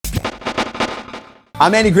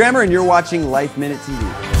I'm Andy Grammer, and you're watching Life Minute TV.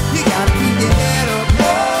 You gotta keep your head up.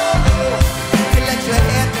 You can let your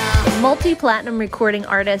head down. Multi-platinum recording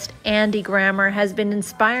artist Andy Grammer has been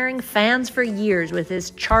inspiring fans for years with his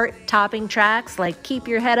chart-topping tracks like Keep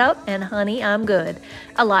Your Head Up and Honey, I'm Good.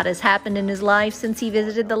 A lot has happened in his life since he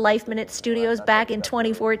visited the Life Minute studios back in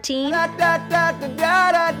 2014. We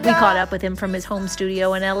caught up with him from his home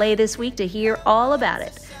studio in LA this week to hear all about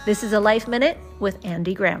it. This is a Life Minute with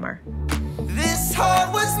Andy Grammer. This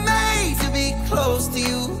heart was made to be close to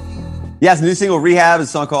you. Yes, the new single Rehab is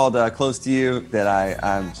a song called Close to You that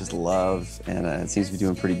I just love, and it seems to be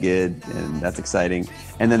doing pretty good, and that's exciting.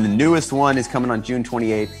 And then the newest one is coming on June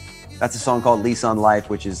 28th. That's a song called Lease on Life,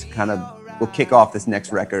 which is will kick off this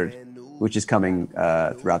next record, which is coming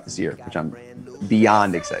throughout this year, which I'm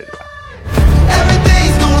beyond excited about.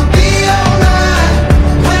 Everything's gonna be alright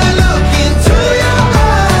when I look into your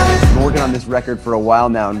eyes. I've been working on this record for a while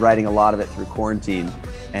now and writing a lot of it through quarantine.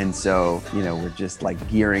 And so, we're just like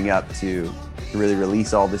gearing up to really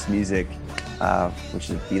release all this music, which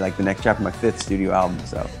would be like the next chapter of my 5th studio album.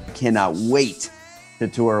 So I cannot wait to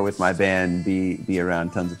tour with my band, be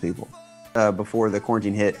around tons of people. Before the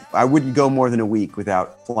quarantine hit, I wouldn't go more than a week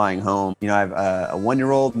without flying home. I have a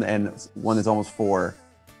 1-year-old and one that's almost 4.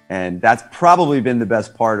 And that's probably been the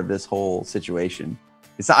best part of this whole situation.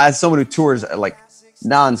 It's as someone who tours like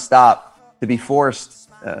nonstop, to be forced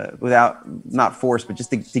not forced, but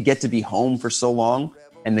just to get to be home for so long,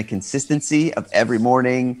 and the consistency of every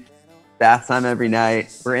morning, bath time every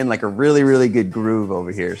night. We're in like a really, really good groove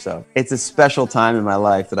over here. So it's a special time in my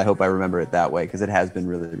life that I hope I remember it that way, because it has been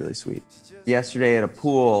really, really sweet. Yesterday at a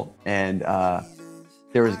pool, and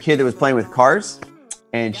there was a kid that was playing with cars,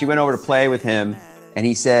 and she went over to play with him, and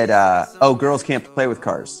he said, oh, girls can't play with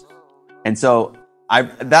cars. And so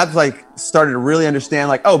that's like started to really understand,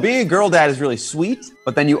 like, oh, being a girl dad is really sweet,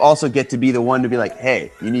 but then you also get to be the one to be like, hey,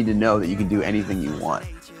 you need to know that you can do anything you want.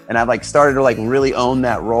 And I've like started to like really own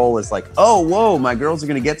that role as like, oh, whoa, my girls are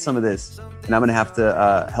going to get some of this, and I'm going to have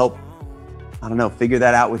to help, figure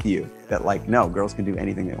that out with you, that like, no, girls can do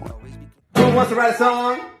anything they want. Who wants to write a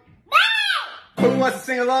song? No! Who wants to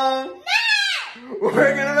sing along? No! We're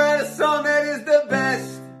going to write a song that is the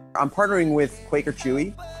best. I'm partnering with Quaker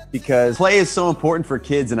Chewy because play is so important for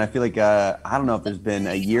kids, and I feel like I don't know if there's been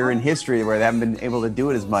a year in history where they haven't been able to do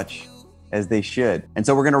it as much as they should. And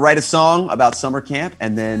so we're going to write a song about summer camp,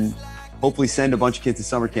 and then hopefully send a bunch of kids to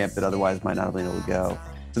summer camp that otherwise might not have been able to go.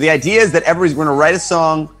 So the idea is that everybody's going to write a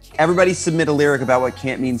song. Everybody submit a lyric about what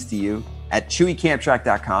camp means to you at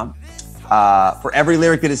chewycamptrack.com. For every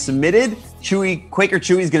lyric that is submitted, Quaker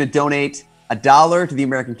Chewy is going to donate $1 to the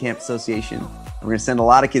American Camp Association. We're going to send a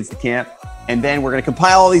lot of kids to camp, and then we're going to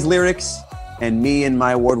compile all these lyrics, and me and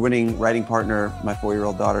my award-winning writing partner, my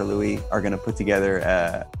 4-year-old daughter, Louie, are going to put together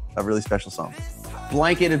a really special song.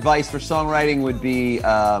 Blanket advice for songwriting would be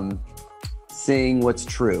sing what's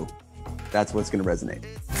true. That's what's going to resonate.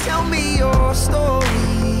 Tell me your story,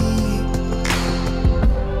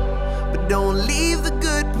 but don't leave the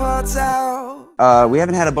good parts out. We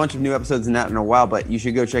haven't had a bunch of new episodes in a while, but you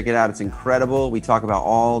should go check it out. It's incredible. We talk about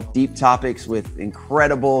all deep topics with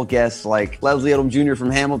incredible guests like Leslie Odom Jr. from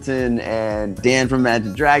Hamilton and Dan from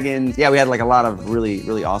Imagine Dragons. Yeah, we had like a lot of really,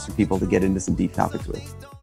 really awesome people to get into some deep topics with.